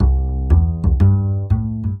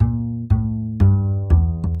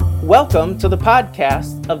Welcome to the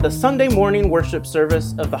podcast of the Sunday morning worship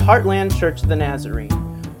service of the Heartland Church of the Nazarene.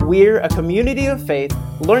 We're a community of faith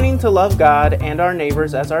learning to love God and our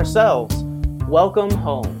neighbors as ourselves. Welcome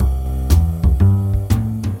home.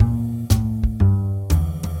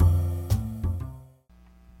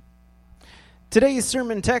 Today's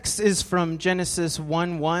sermon text is from Genesis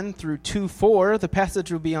 1:1 through 2:4. The passage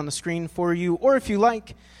will be on the screen for you, or if you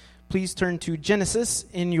like, please turn to Genesis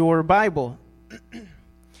in your Bible.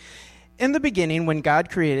 In the beginning, when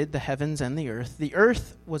God created the heavens and the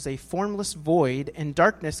earth was a formless void, and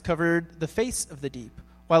darkness covered the face of the deep,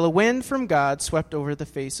 while a wind from God swept over the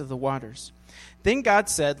face of the waters. Then God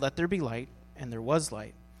said, "Let there be light," and there was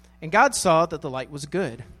light. And God saw that the light was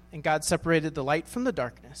good, and God separated the light from the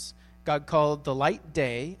darkness. God called the light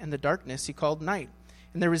day, and the darkness he called night.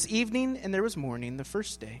 And there was evening, and there was morning, the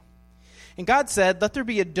first day. And God said, "Let there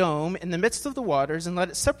be a dome in the midst of the waters, and let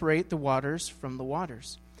it separate the waters from the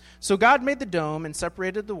waters." So God made the dome and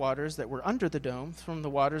separated the waters that were under the dome from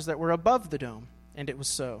the waters that were above the dome. And it was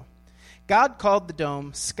so. God called the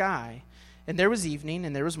dome sky, and there was evening,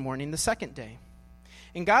 and there was morning the second day.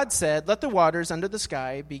 And God said, "Let the waters under the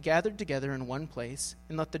sky be gathered together in one place,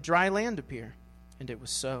 and let the dry land appear." And it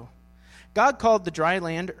was so. God called the dry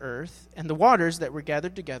land earth, and the waters that were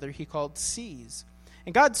gathered together he called seas.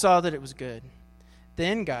 And God saw that it was good.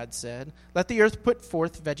 Then God said, "Let the earth put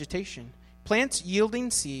forth vegetation, plants yielding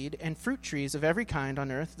seed, and fruit trees of every kind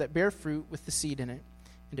on earth that bear fruit with the seed in it."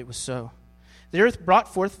 And it was so. The earth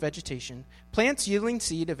brought forth vegetation, plants yielding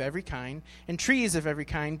seed of every kind, and trees of every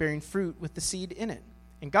kind bearing fruit with the seed in it.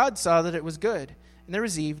 And God saw that it was good. And there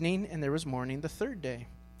was evening, and there was morning the third day.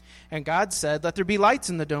 And God said, "Let there be lights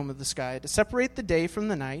in the dome of the sky to separate the day from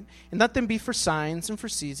the night, and let them be for signs and for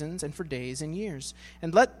seasons and for days and years.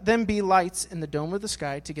 And let them be lights in the dome of the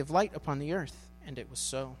sky to give light upon the earth." And it was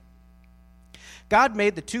so. God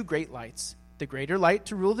made the two great lights, the greater light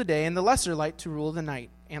to rule the day and the lesser light to rule the night,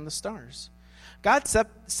 and the stars. God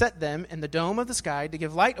set them in the dome of the sky to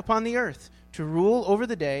give light upon the earth, to rule over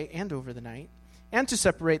the day and over the night, and to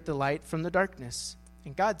separate the light from the darkness.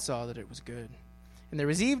 And God saw that it was good. And there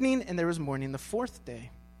was evening, and there was morning the fourth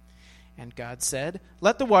day. And God said,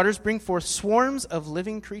 "Let the waters bring forth swarms of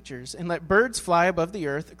living creatures, and let birds fly above the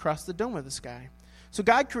earth across the dome of the sky." So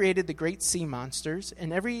God created the great sea monsters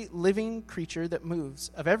and every living creature that moves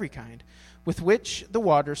of every kind, with which the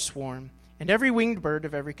waters swarm, and every winged bird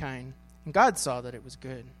of every kind. And God saw that it was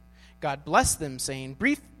good. God blessed them, saying,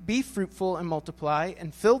 "Be fruitful and multiply,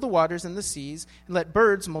 and fill the waters and the seas, and let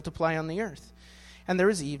birds multiply on the earth." And there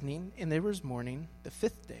was evening, and there was morning, the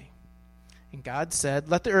fifth day. And God said,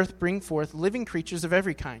 "Let the earth bring forth living creatures of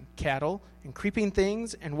every kind, cattle, and creeping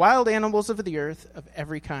things, and wild animals of the earth of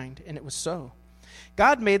every kind." And it was so.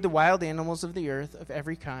 God made the wild animals of the earth of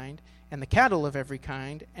every kind, and the cattle of every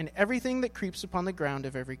kind, and everything that creeps upon the ground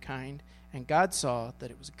of every kind. And God saw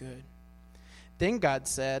that it was good. Then God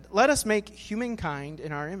said, "Let us make humankind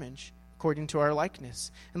in our image, according to our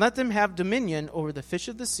likeness, and let them have dominion over the fish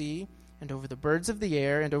of the sea, and over the birds of the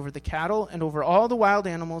air, and over the cattle, and over all the wild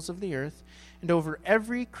animals of the earth, and over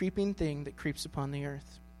every creeping thing that creeps upon the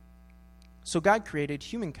earth." So God created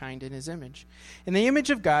humankind in his image. In the image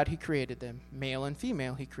of God he created them. Male and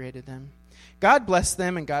female he created them. God blessed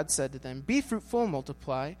them, and God said to them, "Be fruitful and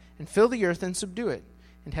multiply, and fill the earth and subdue it,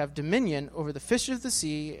 and have dominion over the fish of the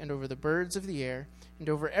sea, and over the birds of the air, and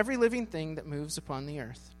over every living thing that moves upon the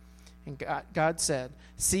earth." And God said,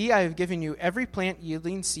 "See, I have given you every plant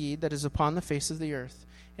yielding seed that is upon the face of the earth,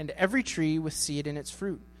 and every tree with seed in its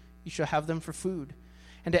fruit. You shall have them for food.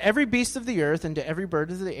 And to every beast of the earth, and to every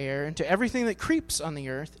bird of the air, and to everything that creeps on the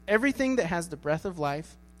earth, everything that has the breath of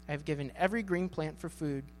life, I have given every green plant for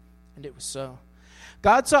food." And it was so.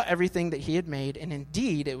 God saw everything that he had made, and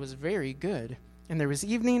indeed it was very good. And there was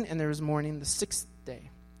evening, and there was morning the sixth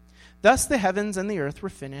day. Thus the heavens and the earth were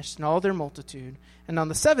finished, and all their multitude. And on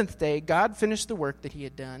the seventh day God finished the work that he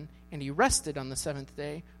had done, and he rested on the seventh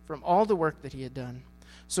day from all the work that he had done.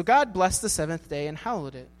 So God blessed the seventh day and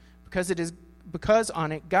hallowed it, because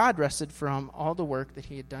on it God rested from all the work that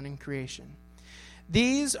he had done in creation.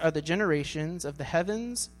 These are the generations of the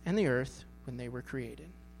heavens and the earth when they were created.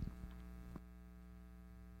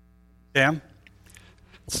 Sam,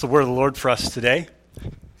 it's the word of the Lord for us today.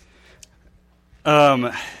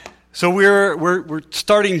 So we're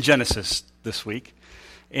starting Genesis this week,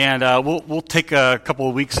 and we'll take a couple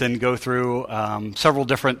of weeks and go through several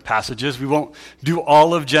different passages. We won't do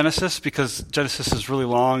all of Genesis because Genesis is really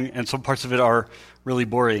long, and some parts of it are really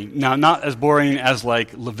boring. Now, not as boring as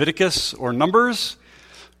like Leviticus or Numbers,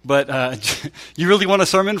 but you really want a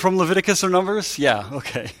sermon from Leviticus or Numbers? Yeah,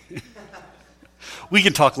 okay. We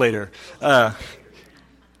can talk later.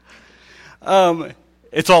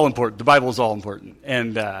 It's all important. The Bible is all important.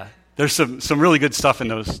 And there's some really good stuff in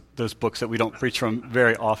those books that we don't preach from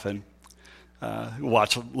very often.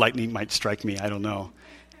 Watch lightning might strike me. I don't know.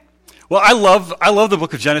 Well, I love the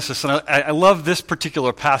book of Genesis, and I love this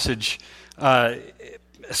particular passage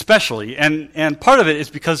especially. And part of it is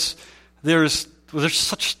because there's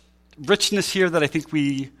such richness here that I think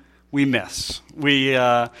we miss.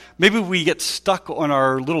 Maybe we get stuck on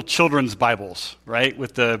our little children's Bibles, right,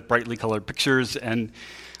 with the brightly colored pictures and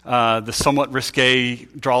the somewhat risque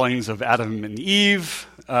drawings of Adam and Eve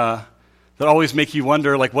that always make you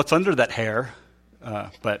wonder, like, what's under that hair?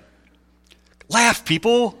 But laugh,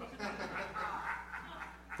 people.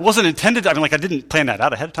 It wasn't intended. I didn't plan that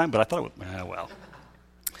out ahead of time, but I thought it would. Well.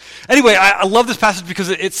 Anyway, I love this passage because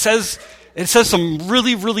it says some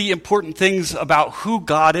really, really important things about who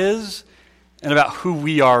God is and about who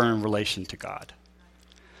we are in relation to God.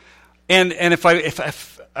 And if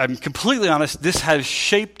I'm completely honest, this has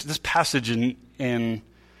shaped this passage in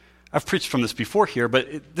I've preached from this before here,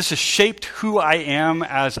 but this has shaped who I am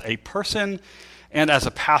as a person and as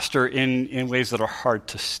a pastor in ways that are hard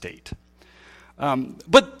to state.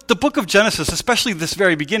 But the book of Genesis, especially this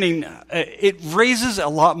very beginning, it raises a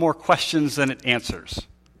lot more questions than it answers,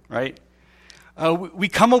 right? We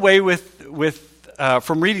come away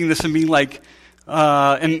from reading this and being like,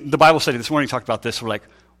 and the Bible study this morning talked about this. We're like,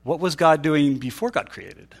 what was God doing before God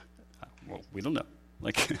created? Well, we don't know.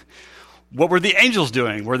 Like, what were the angels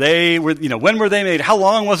doing? When were they made? How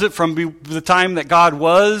long was it from the time that God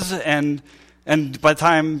was and by the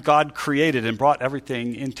time God created and brought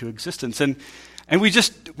everything into existence? And we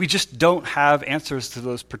just don't have answers to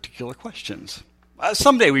those particular questions.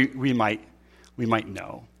 Someday we might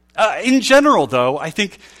know. In general, though, I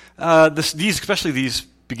think especially these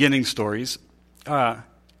beginning stories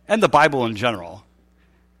and the Bible in general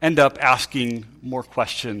end up asking more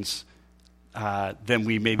questions than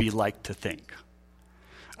we maybe like to think.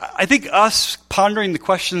 I think us pondering the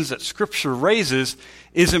questions that Scripture raises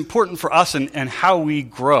is important for us and how we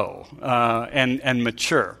grow and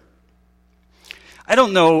mature. I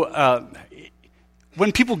don't know,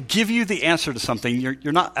 when people give you the answer to something,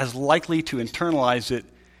 you're not as likely to internalize it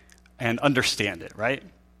and understand it, right?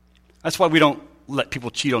 That's why we don't let people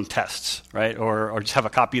cheat on tests, right? Or just have a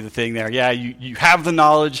copy of the thing there. Yeah, you have the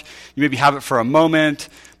knowledge, you maybe have it for a moment,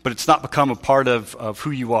 but it's not become a part of who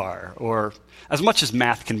you are, or as much as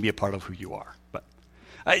math can be a part of who you are. But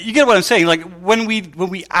you get what I'm saying? Like, when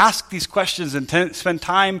we ask these questions and spend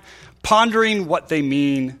time pondering what they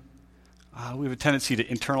mean, we have a tendency to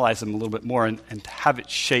internalize them a little bit more and to have it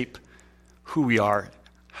shape who we are,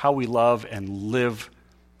 how we love and live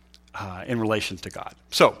in relation to God.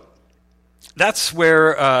 So that's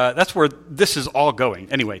where this is all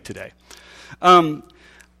going anyway today.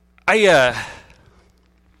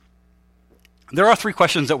 There are three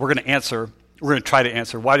questions that we're going to answer. We're going to try to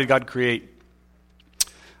answer. Why did God create?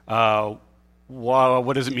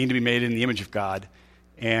 What does it mean to be made in the image of God?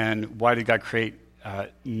 And why did God create,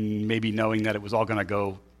 maybe knowing that it was all going to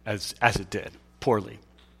go as it did, poorly?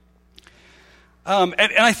 And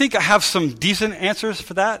I think I have some decent answers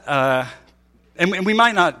for that. And we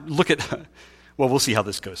might not look at, well, we'll see how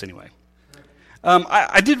this goes anyway.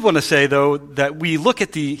 I did want to say, though, that we look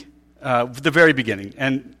at the very beginning.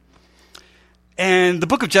 And the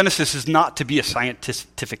book of Genesis is not to be a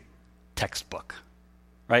scientific textbook,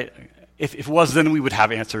 right? If it was, then we would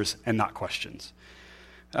have answers and not questions.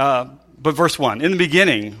 But verse 1, in the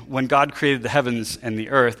beginning, when God created the heavens and the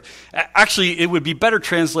earth, actually it would be better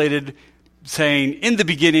translated saying, in the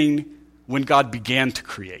beginning, when God began to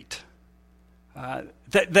create.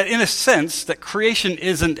 That in a sense, that creation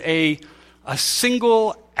isn't a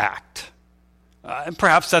single act. And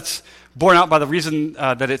perhaps that's borne out by the reason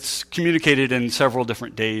that it's communicated in several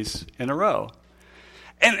different days in a row.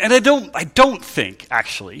 And I don't think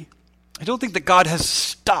that God has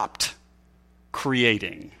stopped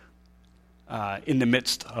creating in the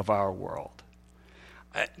midst of our world.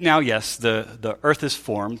 Now, yes, the earth is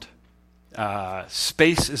formed,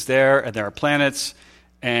 space is there, and there are planets,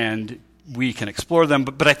 and we can explore them.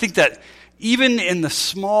 But I think that even in the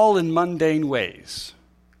small and mundane ways,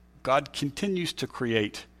 God continues to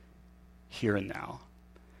create here and now.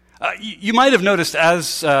 You might have noticed as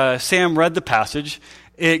Sam read the passage,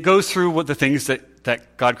 it goes through what the things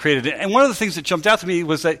that God created. And one of the things that jumped out to me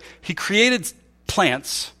was that he created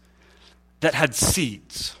plants that had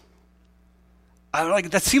seeds.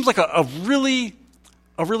 That seems like a really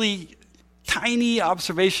tiny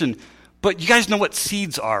observation, but you guys know what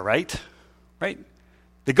seeds are, right? Right?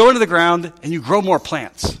 They go into the ground and you grow more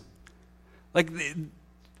plants. And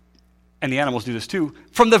the animals do this too.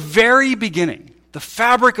 From the very beginning, the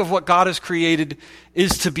fabric of what God has created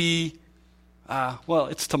is to be,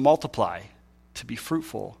 it's to multiply, to be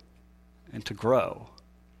fruitful, and to grow.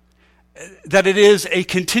 That it is a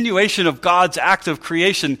continuation of God's act of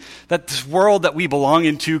creation, that this world that we belong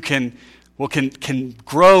into can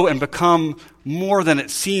grow and become more than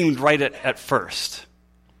it seemed right at first.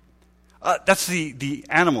 That's the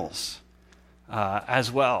animals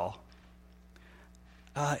as well.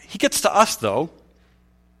 He gets to us, though,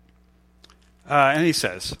 and he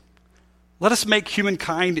says, "Let us make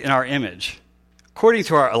humankind in our image, according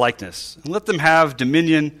to our likeness, and let them have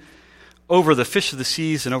dominion over the fish of the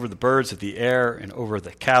seas and over the birds of the air and over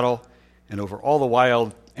the cattle and over all the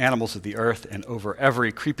wild animals of the earth and over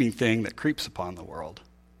every creeping thing that creeps upon the world."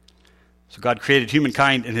 So God created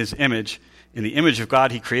humankind in his image. In the image of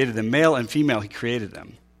God, he created them. Male and female, he created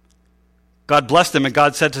them. God blessed them, and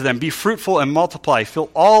God said to them, "Be fruitful and multiply. Fill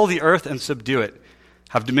all the earth and subdue it.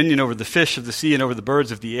 Have dominion over the fish of the sea and over the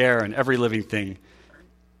birds of the air and every living thing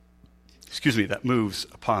that moves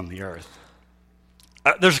upon the earth."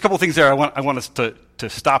 There's a couple things there I want us to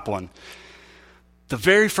stop on. The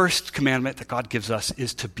very first commandment that God gives us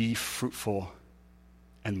is to be fruitful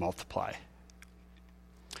and multiply.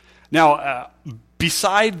 Now,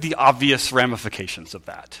 beside the obvious ramifications of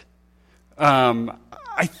that,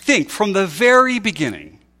 I think from the very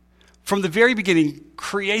beginning,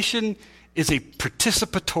 creation is a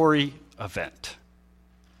participatory event.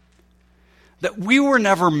 That we were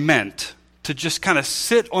never meant to just kind of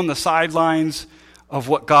sit on the sidelines of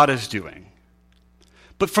what God is doing.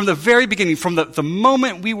 But from the very beginning, from the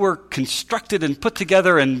moment we were constructed and put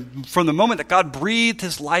together, and from the moment that God breathed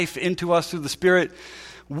his life into us through the Spirit,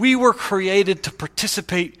 we were created to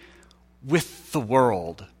participate with the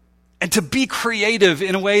world and to be creative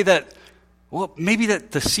in a way that, maybe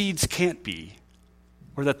that the seeds can't be,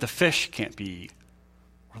 or that the fish can't be,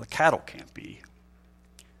 or the cattle can't be.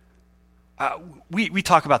 We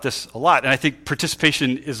talk about this a lot, and I think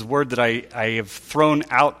participation is a word that I have thrown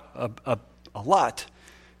out a lot,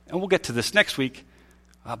 and we'll get to this next week.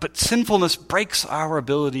 But sinfulness breaks our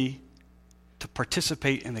ability to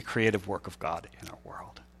participate in the creative work of God in our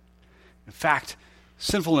world. In fact,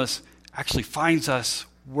 sinfulness actually finds us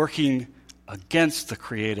working against the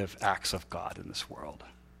creative acts of God in this world.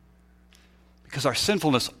 Because our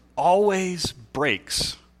sinfulness always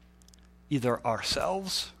breaks either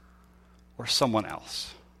ourselves or someone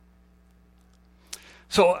else.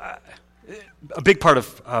 So a big part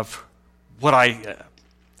of what I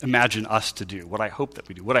imagine us to do, what I hope that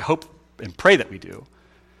we do, what I hope and pray that we do,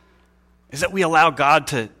 is that we allow God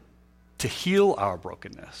to heal our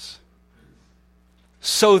brokenness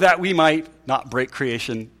so that we might not break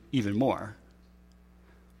creation even more,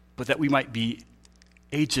 but that we might be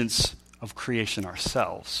agents of creation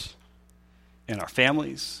ourselves, in our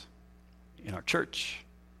families, in our church,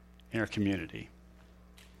 in our community.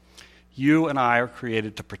 You and I are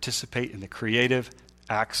created to participate in the creative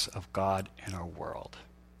acts of God in our world.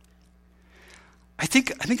 I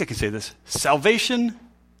think I can say this. Salvation,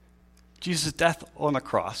 Jesus' death on the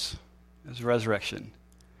cross, his resurrection,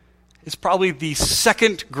 is probably the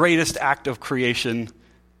second greatest act of creation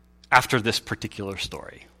after this particular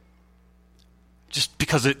story. Just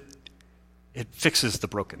because it fixes the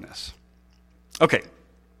brokenness. Okay.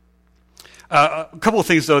 A couple of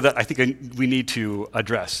things, though, that I think we need to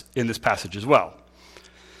address in this passage as well.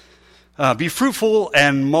 Be fruitful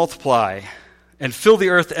and multiply, and fill the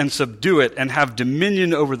earth and subdue it, and have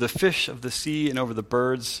dominion over the fish of the sea and over the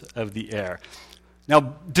birds of the air.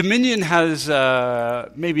 Now, dominion has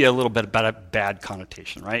maybe a little bit about a bad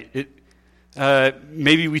connotation, right?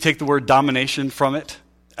 Maybe we take the word domination from it,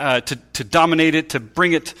 to dominate it, to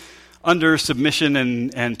bring it under submission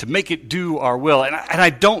and to make it do our will. And I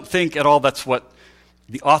don't think at all that's what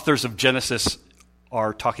the authors of Genesis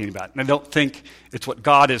are talking about. And I don't think it's what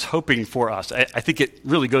God is hoping for us. I think it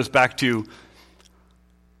really goes back to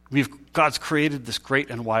God's created this great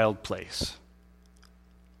and wild place.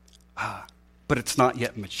 But it's not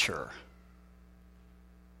yet mature.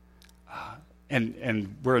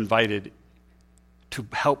 And we're invited to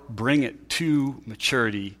help bring it to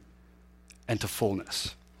maturity and to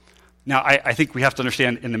fullness. Now, I think we have to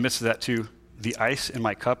understand in the midst of that, too, the ice in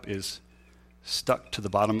my cup is stuck to the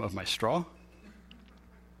bottom of my straw.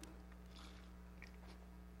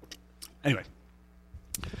 Anyway,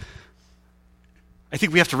 I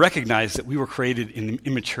think we have to recognize that we were created in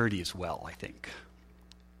immaturity as well, I think.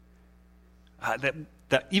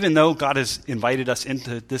 That even though God has invited us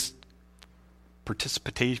into this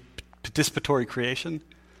participatory creation,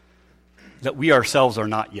 that we ourselves are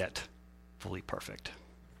not yet fully perfect.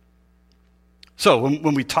 So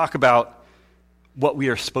when we talk about what we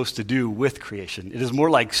are supposed to do with creation. It is more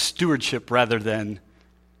like stewardship rather than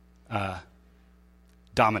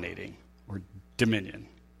dominating or dominion.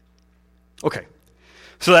 Okay,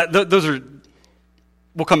 so those are,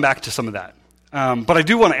 we'll come back to some of that. But I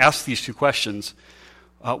do want to ask these two questions.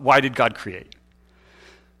 Why did God create?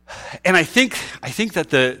 And I think that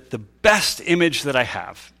the best image that I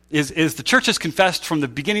have is the church has confessed from the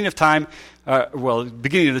beginning of time,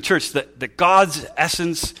 beginning of the church, that God's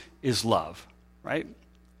essence is love, right?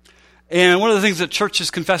 And one of the things that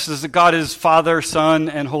churches confess is that God is Father, Son,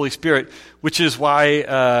 and Holy Spirit, which is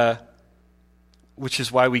why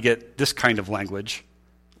we get this kind of language.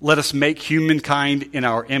 Let us make humankind in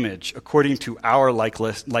our image, according to our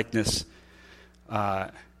likeness.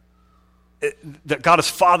 That God is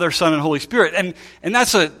Father, Son, and Holy Spirit, and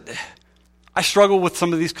that's I struggle with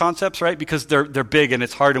some of these concepts, right? Because they're big and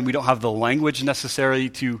it's hard, and we don't have the language necessarily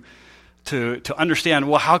to understand.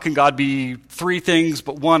 Well, how can God be three things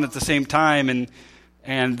but one at the same time?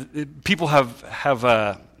 And people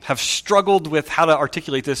have struggled with how to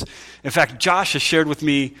articulate this. In fact, Josh has shared with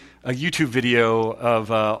me a YouTube video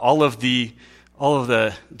of all of the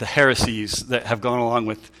heresies that have gone along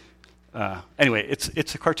with. Anyway,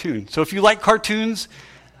 it's a cartoon. So if you like cartoons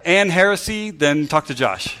and heresy, then talk to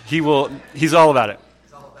Josh. He's all about it.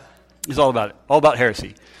 He's all about it. All about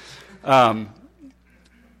heresy. But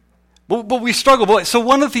we struggle. So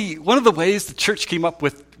one of the ways the church came up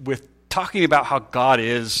with talking about how God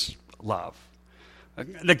is love,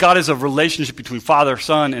 that God is a relationship between Father,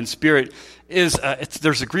 Son, and Spirit,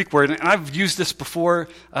 there's a Greek word, and I've used this before.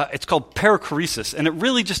 It's called perichoresis, and it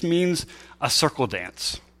really just means a circle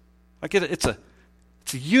dance. Like it's a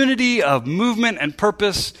unity of movement and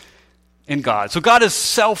purpose in God. So God is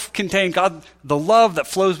self-contained. God, the love that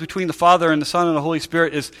flows between the Father and the Son and the Holy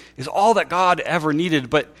Spirit is all that God ever needed.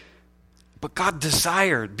 But God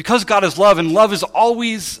desired, because God is love, and love is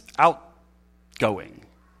always outgoing.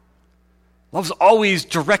 Love's always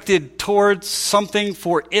directed towards something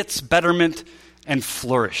for its betterment and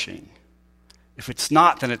flourishing. If it's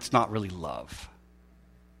not, then it's not really love.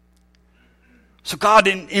 So God,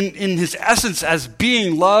 in his essence as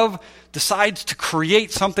being love, decides to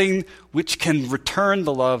create something which can return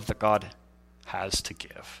the love that God has to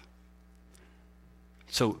give.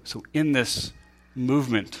 So in this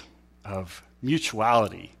movement of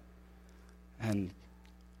mutuality and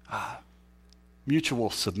mutual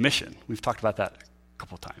submission, we've talked about that a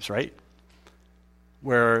couple of times, right?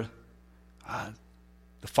 Where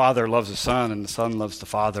the Father loves the Son and the Son loves the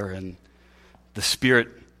Father, and the Spirit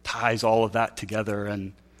ties all of that together,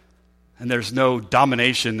 and there's no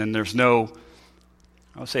domination, and there's no,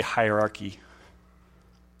 I would say, hierarchy.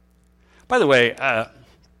 By the way,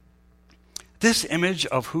 this image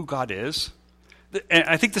of who God is, and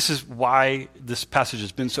I think this is why this passage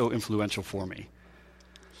has been so influential for me.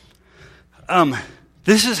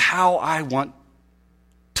 This is how I want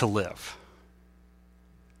to live.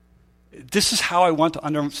 This is how I want to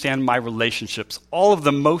understand my relationships, all of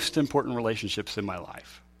the most important relationships in my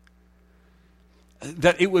life.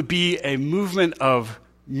 That it would be a movement of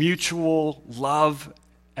mutual love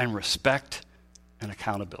and respect and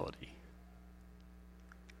accountability.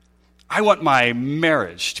 I want my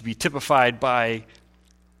marriage to be typified by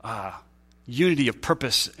unity of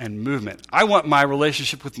purpose and movement. I want my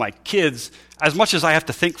relationship with my kids, as much as I have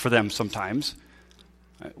to think for them sometimes,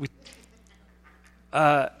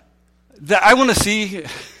 that I want to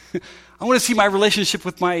see my relationship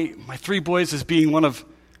with my three boys as being one of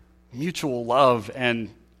mutual love, and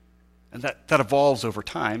that evolves over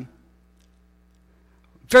time.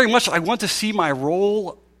 Very much I want to see my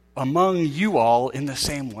role among you all in the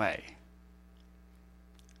same way.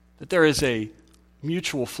 That there is a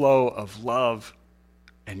mutual flow of love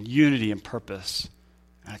and unity and purpose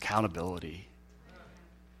and accountability.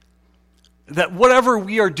 That whatever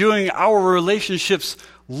we are doing, our relationships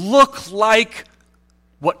look like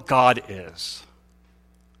what God is.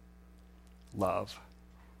 Love.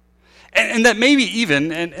 And that maybe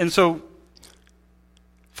even, and so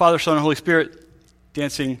Father, Son, and Holy Spirit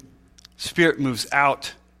dancing, Spirit moves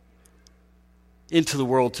out into the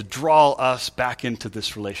world to draw us back into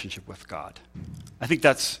this relationship with God. I think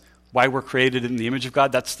that's why we're created in the image of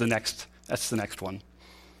God. That's the next one.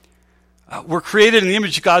 We're created in the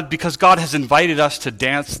image of God because God has invited us to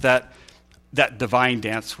dance that divine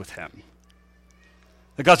dance with him.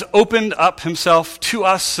 That God's opened up himself to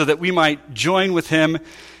us so that we might join with him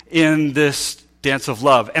in this dance of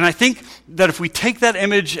love. And I think that if we take that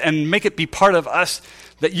image and make it be part of us,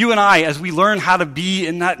 that you and I, as we learn how to be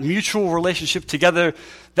in that mutual relationship together,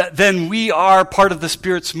 that then we are part of the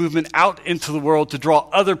Spirit's movement out into the world to draw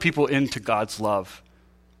other people into God's love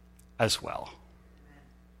as well.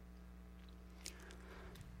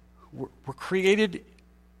 we're created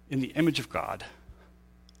in the image of God.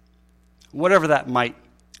 Whatever that might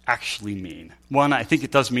actually mean. One, I think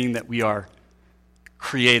it does mean that we are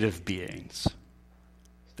creative beings.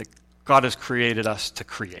 That God has created us to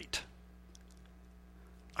create.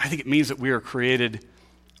 I think it means that we are created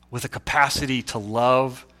with a capacity to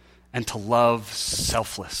love and to love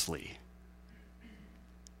selflessly.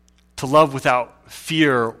 To love without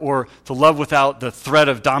fear or to love without the threat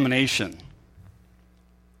of domination.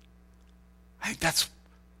 I think that's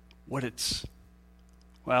what it's,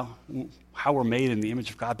 well, how we're made in the image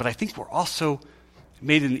of God. But I think we're also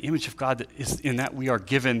made in the image of God that is in that we are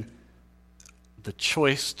given the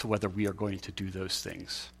choice to whether we are going to do those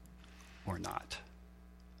things or not.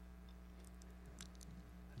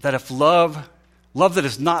 That if love that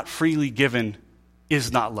is not freely given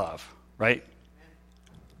is not love, right?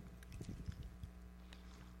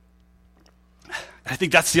 I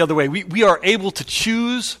think that's the other way. We are able to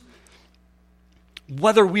choose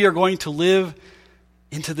whether we are going to live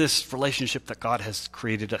into this relationship that God has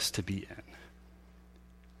created us to be in.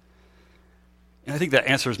 And I think that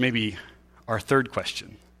answers maybe our third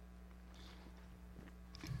question.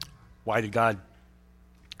 Why did God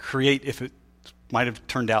create if it might have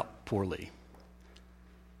turned out poorly?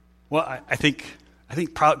 Well, I think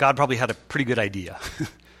God probably had a pretty good idea.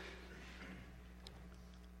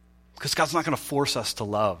 Because God's not going to force us to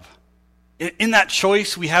love. In that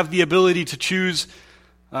choice, we have the ability to choose,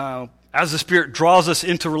 as the Spirit draws us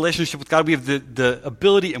into relationship with God, we have the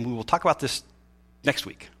ability, and we will talk about this next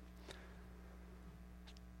week,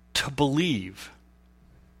 to believe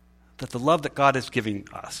that the love that God is giving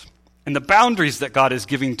us and the boundaries that God is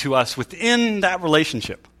giving to us within that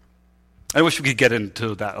relationship. I wish we could get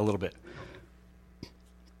into that a little bit.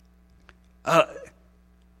 That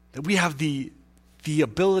we have the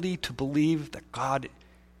ability to believe that God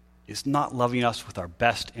is not loving us with our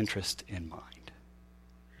best interest in mind.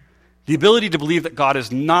 The ability to believe that God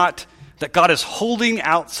is holding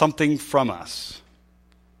out something from us.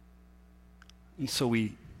 And so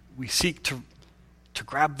we seek to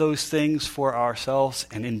grab those things for ourselves,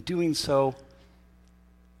 and in doing so,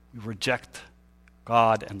 we reject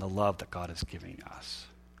God and the love that God is giving us.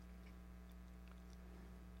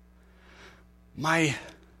 My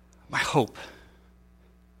hope,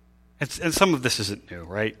 and some of this isn't new,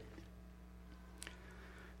 right?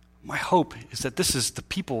 My hope is that this is the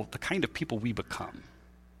kind of people we become.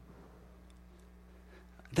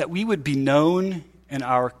 That we would be known in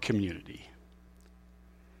our community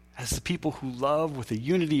as the people who love with a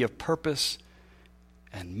unity of purpose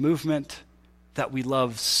and movement, that we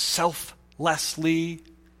love selflessly,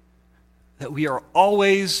 that we are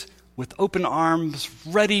always with open arms,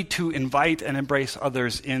 ready to invite and embrace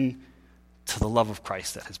others into the love of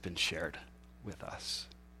Christ that has been shared with us.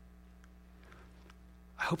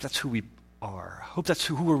 I hope that's who we are. I hope that's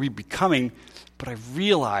who we're becoming, but I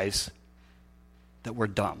realize that we're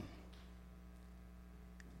dumb.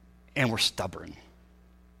 And we're stubborn.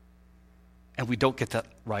 And we don't get that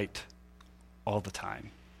right all the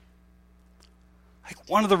time. Like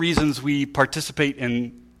one of the reasons we participate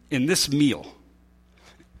in this meal,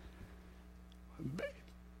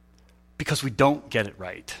 because we don't get it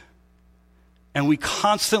right. And we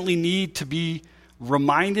constantly need to be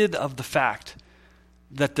reminded of the fact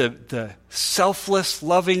that the selfless,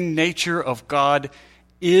 loving nature of God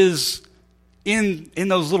is in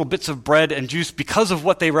those little bits of bread and juice because of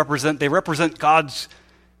what they represent. They represent God's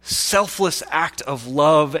selfless act of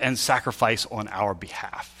love and sacrifice on our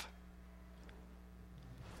behalf.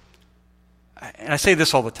 And I say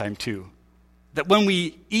this all the time too, that when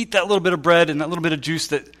we eat that little bit of bread and that little bit of juice,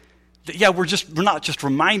 that we're not just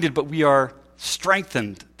reminded, but we are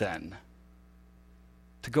strengthened then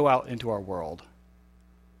to go out into our world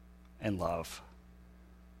and love.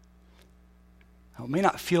 Now, it may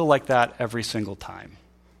not feel like that every single time.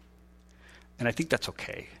 And I think that's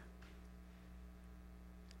okay.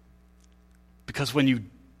 Because when you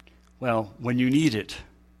need it,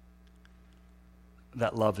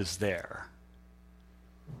 that love is there.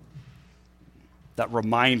 That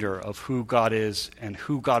reminder of who God is and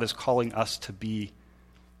who God is calling us to be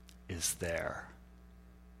is there.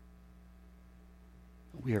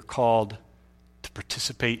 We are called to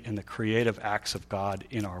participate in the creative acts of God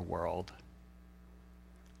in our world.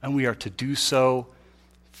 And we are to do so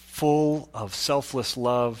full of selfless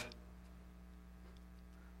love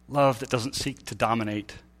that doesn't seek to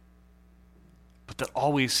dominate, but that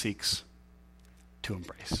always seeks to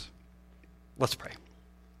embrace. Let's pray.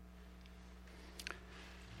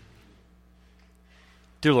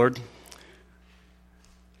 Dear Lord,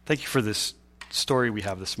 thank you for this story we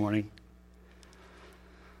have this morning.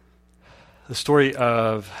 The story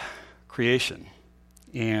of creation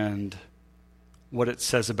and what it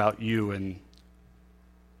says about you, and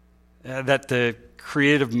that the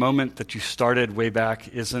creative moment that you started way back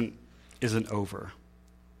isn't over.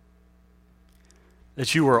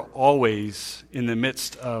 That you are always in the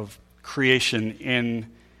midst of creation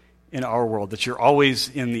in our world, that you're always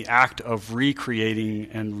in the act of recreating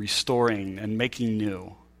and restoring and making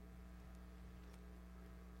new.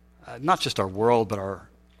 Not just our world, but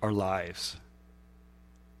our lives.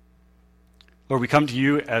 Lord, we come to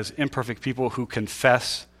you as imperfect people who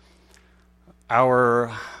confess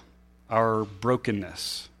our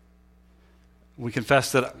brokenness. We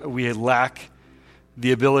confess that we lack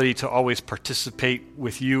the ability to always participate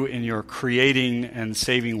with you in your creating and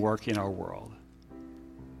saving work in our world.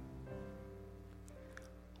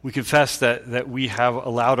 We confess that we have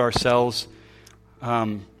allowed ourselves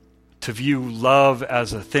to view love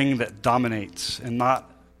as a thing that dominates and not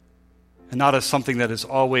as something that is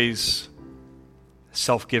always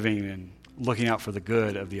self-giving and looking out for the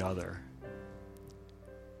good of the other.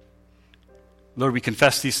 Lord, we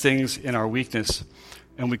confess these things in our weakness,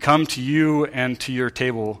 and we come to you and to your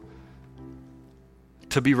table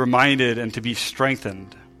to be reminded and to be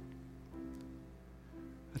strengthened.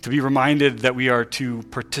 To be reminded that we are to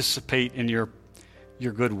participate in your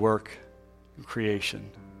good work, your creation.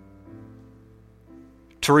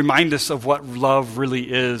 To remind us of what love really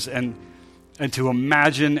is, and to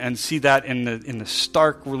imagine and see that in the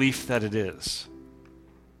stark relief that it is.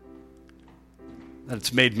 That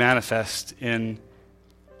it's made manifest in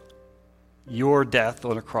your death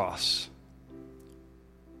on a cross.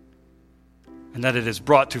 And that it is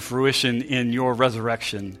brought to fruition in your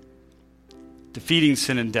resurrection, defeating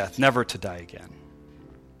sin and death, never to die again.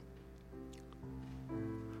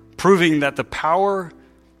 Proving that the power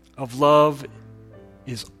of love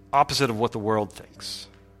is opposite of what the world thinks.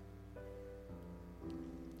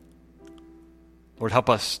 Lord, help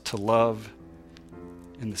us to love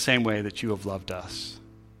in the same way that you have loved us.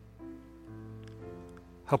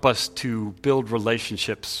 Help us to build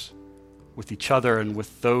relationships with each other and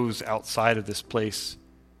with those outside of this place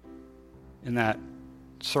in that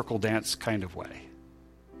circle dance kind of way.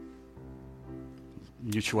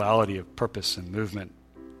 Mutuality of purpose and movement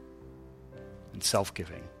and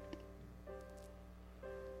self-giving.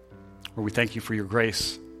 Lord, we thank you for your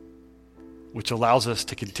grace, which allows us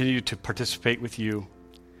to continue to participate with you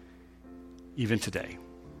even today.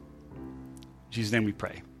 In Jesus' name we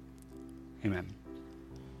pray. Amen.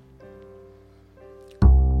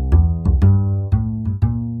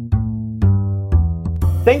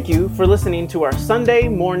 Thank you for listening to our Sunday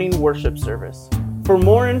morning worship service. For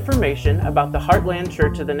more information about the Heartland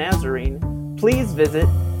Church of the Nazarene, please visit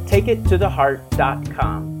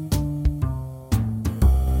takeittotheheart.com.